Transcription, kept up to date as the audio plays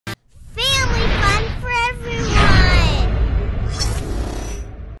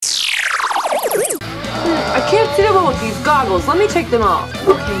these goggles. Let me take them off.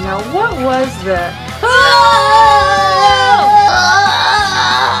 Okay, now what was the...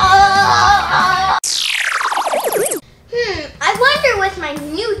 I wonder with my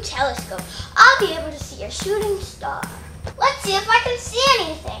new telescope, I'll be able to see a shooting star. Let's see if I can see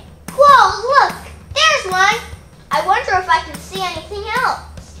anything. Whoa, look, there's one. I wonder if I can see anything else.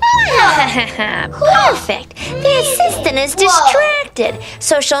 Perfect. The assistant is distracted,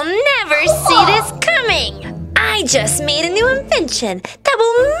 so she'll never see this coming. I just made a new invention that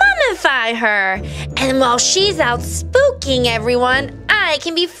will mummify her. And while she's out spooking everyone, I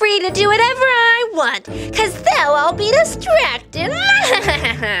can be free to do whatever I want, because they'll all be distracted.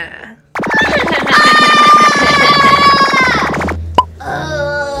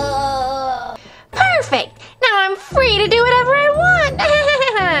 Perfect. Now I'm free to do whatever I want.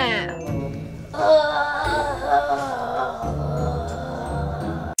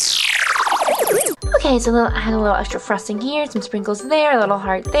 Okay, so I had a little extra frosting here, some sprinkles there, a little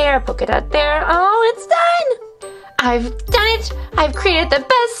heart there, a polka dot there. Oh, it's done! I've done it! I've created the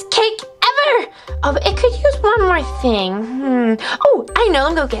best cake ever! Oh, but it could use one more thing. Oh, I know,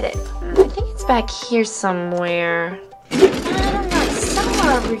 let me go get it. I think it's back here somewhere. I don't know, it's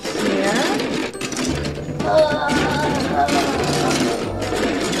somewhere over here.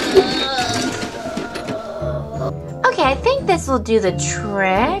 Okay, I think this will do the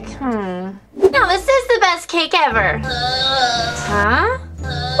trick. No, this is the best cake ever. Huh?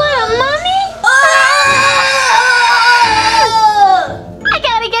 What, a mummy? I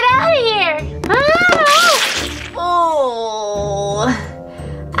gotta get out of here. Oh,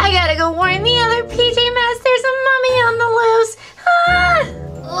 I gotta go warn the other PJ Masks there's a mummy on the loose.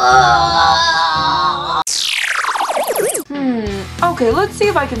 Okay, let's see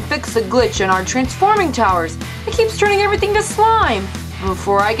if I can fix the glitch in our transforming towers. It keeps turning everything to slime.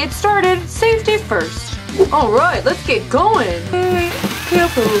 Before I get started, safety first. Alright, let's get going. Okay, I'll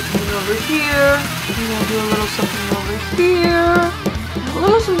put a little something over here. And we'll do a little something over here. A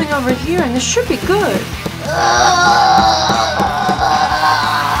little something over here, and this should be good.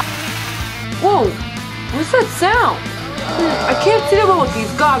 Whoa, what's that sound? I can't see them well with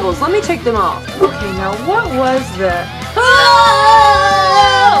these goggles. Let me take them off. Okay, now what was the... Whoa!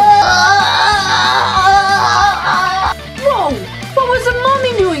 What was the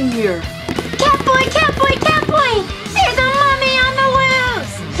mummy doing here? Catboy, Catboy, Catboy! There's a mummy on the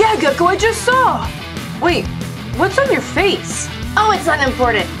loose! Yeah, Gecko, I just saw! Wait, what's on your face? Oh, it's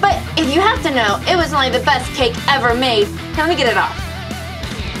unimportant, but if you have to know, it was only the best cake ever made. Now let me get it off.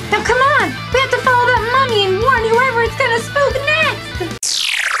 Now come on! We have to follow that mummy and warn whoever it's gonna spook next!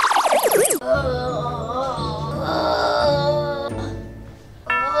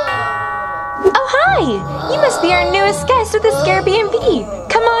 Oh, hi! You must be our newest guest at the Scare B&B.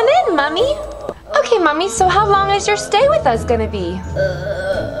 Come on in, Mummy. Okay, Mummy, so how long is your stay with us gonna be?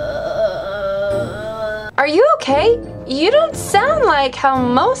 Are you okay? You don't sound like how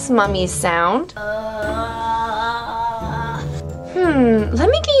most mummies sound. Let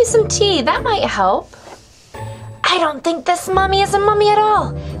me get you some tea. That might help. I don't think this mummy is a mummy at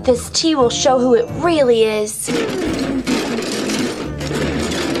all. This tea will show who it really is.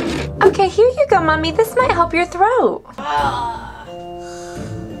 Okay, here you go, Mummy. This might help your throat.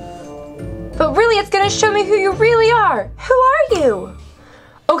 But really, it's gonna show me who you really are. Who are you?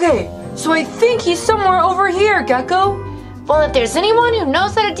 Okay, so I think he's somewhere over here, Gecko. Well, if there's anyone who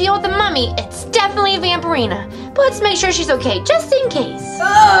knows how to deal with a mummy, it's definitely Vampirina. But let's make sure she's okay, just in case. Whoa,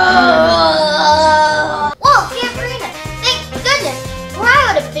 Vampirina! Thank goodness, or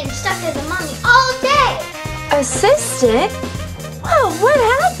I would have been stuck as a mummy all day. Assistant? Whoa, what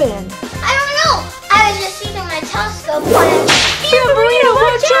happened? I don't know. I was just using my telescope when... Vampirina,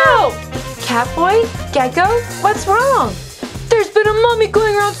 watch out! Catboy? Gecko? What's wrong? There's been a mummy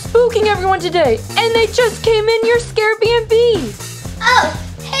going around spooking everyone today, and they just came in your Scare B&B. Oh,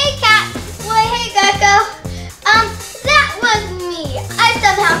 hey Cat. Boy, hey Gecko. That was me. I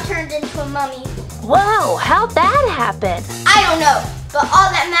somehow turned into a mummy. Whoa, how'd that happen? I don't know, but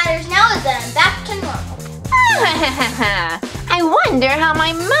all that matters now is that I'm back to normal. I wonder how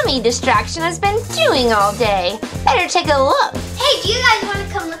my mummy distraction has been doing all day. Better take a look. Hey, do you guys want to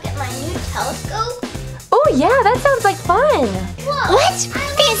come look at my new telescope? Oh yeah, that sounds like fun. Whoa. What?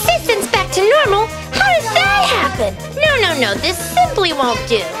 The assistant's back to normal? How did that happen? No, this simply won't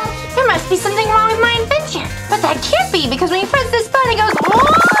do. There must be something wrong with my invention. But that can't be, because when you press this button, it goes, whoa!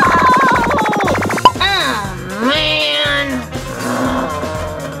 Oh, man.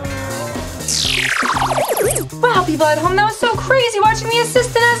 Wow, people at home, that was so crazy watching the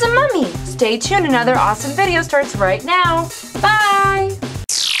assistant as a mummy. Stay tuned, another awesome video starts right now. Bye!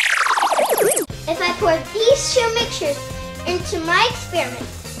 If I pour these two mixtures into my experiment,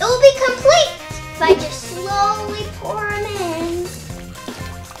 it will be complete if I just slowly pour them in.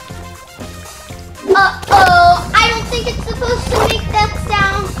 Uh-oh, I don't think it's supposed to make that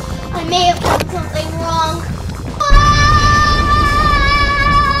sound. I may have done something wrong.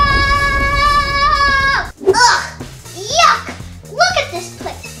 Ugh, yuck! Look at this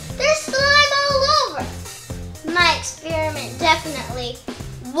place. There's slime all over. My experiment definitely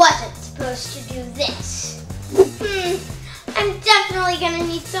wasn't supposed to do this. I'm definitely gonna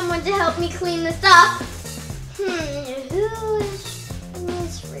need someone to help me clean this up. Who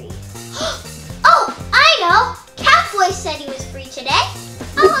is free? Oh, I know! Catboy said he was free today.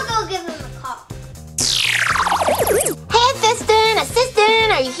 I'll go give him a call. Hey,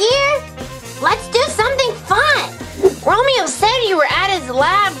 assistant, are you here? Let's do something fun. Romeo said you were at his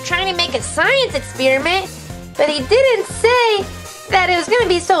lab trying to make a science experiment, but he didn't say that it was gonna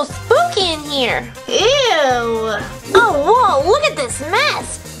be so spooky in here. Ew. Oh, whoa, look at this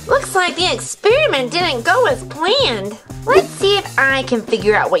mess. Looks like the experiment didn't go as planned. Let's see if I can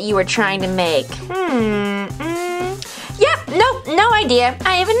figure out what you were trying to make. Yep, nope, no idea.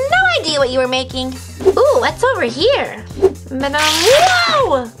 I have no idea what you were making. Ooh, what's over here? But,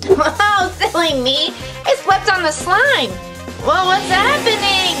 whoa! Oh, silly me. I slipped on the slime. Whoa, what's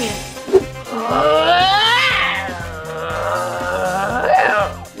happening?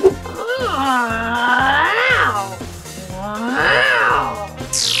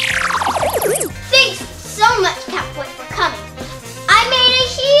 Thanks so much, Catboy, for coming. I made a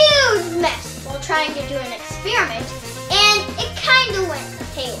huge mess while trying to do an experiment, and it kind of went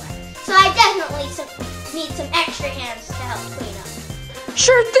haywire. So I definitely need some extra hands to help clean up.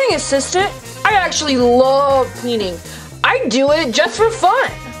 Sure thing, assistant. I actually love cleaning. I do it just for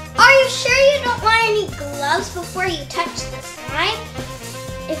fun. Are you sure you don't want any gloves before you touch the slime?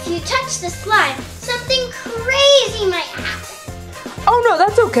 If you touch the slime, something crazy might happen. Oh no,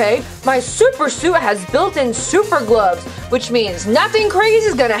 that's okay. My super suit has built-in super gloves, which means nothing crazy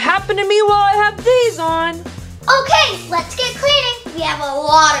is gonna happen to me while I have these on. Okay, let's get cleaning. We have a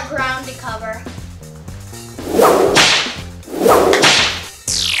lot of ground to cover.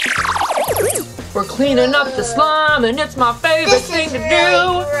 We're cleaning up the slime, and it's my favorite thing to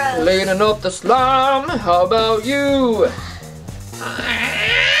do. Gross. Cleaning up the slime, how about you?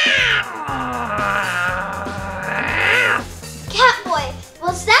 Catboy,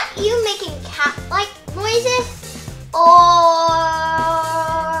 was that you making cat-like noises? Or...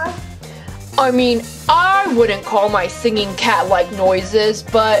 I mean, I wouldn't call my singing cat-like noises,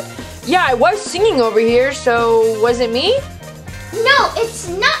 but yeah, I was singing over here, so was it me? No, it's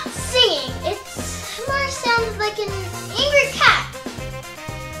not singing. It more sounds like an angry cat.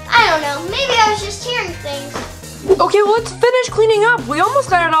 I don't know, maybe I was just hearing things. Okay, well, let's finish cleaning up. We almost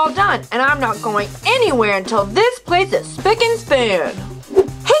got it all done, and I'm not going anywhere until this place is spick and span.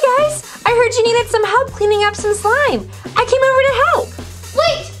 Hey guys, I heard you needed some help cleaning up some slime. I came over to help.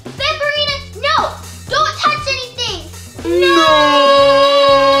 Wait, Vampirina, no! Don't touch anything! No!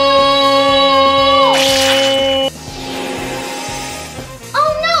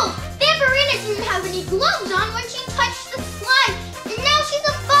 Oh no! Vampirina didn't have any gloves on when she touched the slime, and now she's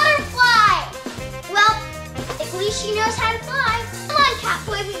a butterfly! Well, at least she knows how to fly. Come on,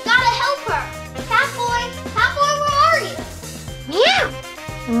 Catboy, we've got to help her. Catboy, where are you? Meow.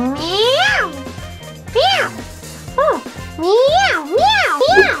 Meow. Meow. Oh, meow, meow,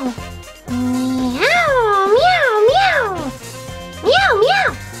 meow. Meow, meow, meow. Meow, meow.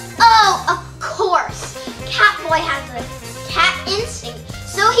 Oh, of course. Catboy has a cat instinct,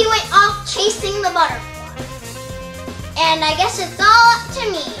 so he went off chasing the butterfly. And I guess it's all up to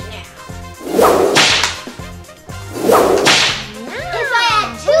me now. If I add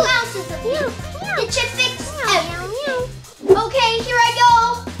 2 ounces of meat, it should fix everything. Okay, here I go.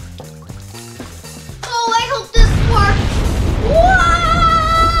 Oh, I hope this works. Whoa!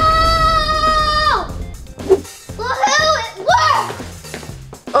 Woohoo, it worked!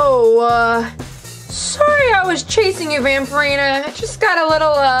 Oh, sorry I was chasing you, Vampirina. I just got a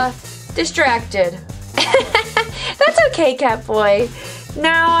little, distracted. That's okay, Catboy.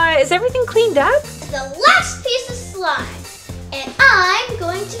 Now, is everything cleaned up? The last piece of slime, and I'm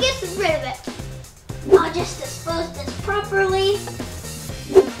going to get rid of it. I'll just dispose this properly.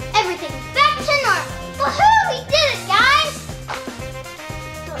 Everything's back to normal. Woohoo! We did it, guys!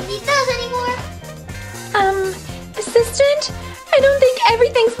 Don't need those anymore. Assistant? I don't think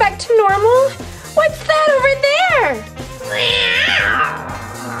everything's back to normal. What's that over there?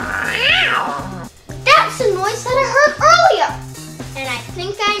 That's the noise that I heard earlier, and I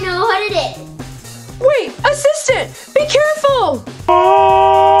think I know what it is. Wait, assistant, be careful!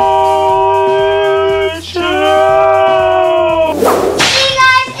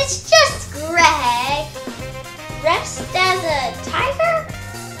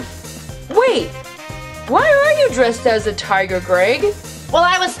 Hey! Why are you dressed as a tiger, Greg? Well,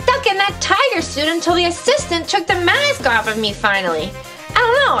 I was stuck in that tiger suit until the assistant took the mask off of me finally. I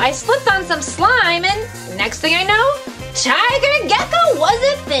don't know, I slipped on some slime and next thing I know, Tiger Gecko was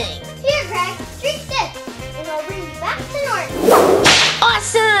a thing. Here, Greg, drink this, and I'll bring you back to normal.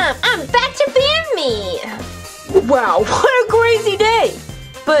 Awesome! I'm back to being me. Wow, what a crazy day!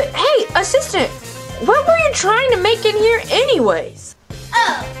 But hey, assistant, what were you trying to make in here anyways?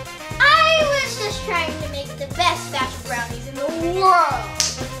 Oh, I was just trying to make the best batch of brownies in the world.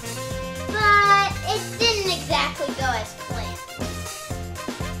 But it didn't exactly go as planned.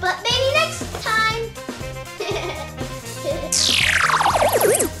 But maybe next time.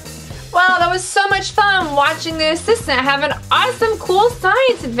 Wow, that was so much fun watching the assistant have an awesome, cool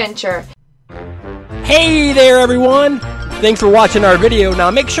science adventure. Hey there, everyone! Thanks for watching our video.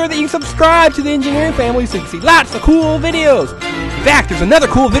 Now make sure that you subscribe to the engineering family so you can see lots of cool videos. In fact, there's another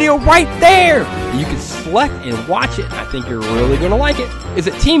cool video right there. You can select and watch it. I think you're really going to like it. Is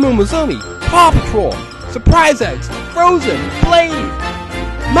it Team Umizoomi, Paw Patrol, Surprise Eggs, Frozen, Blade,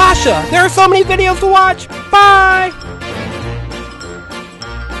 Masha? There are so many videos to watch. Bye!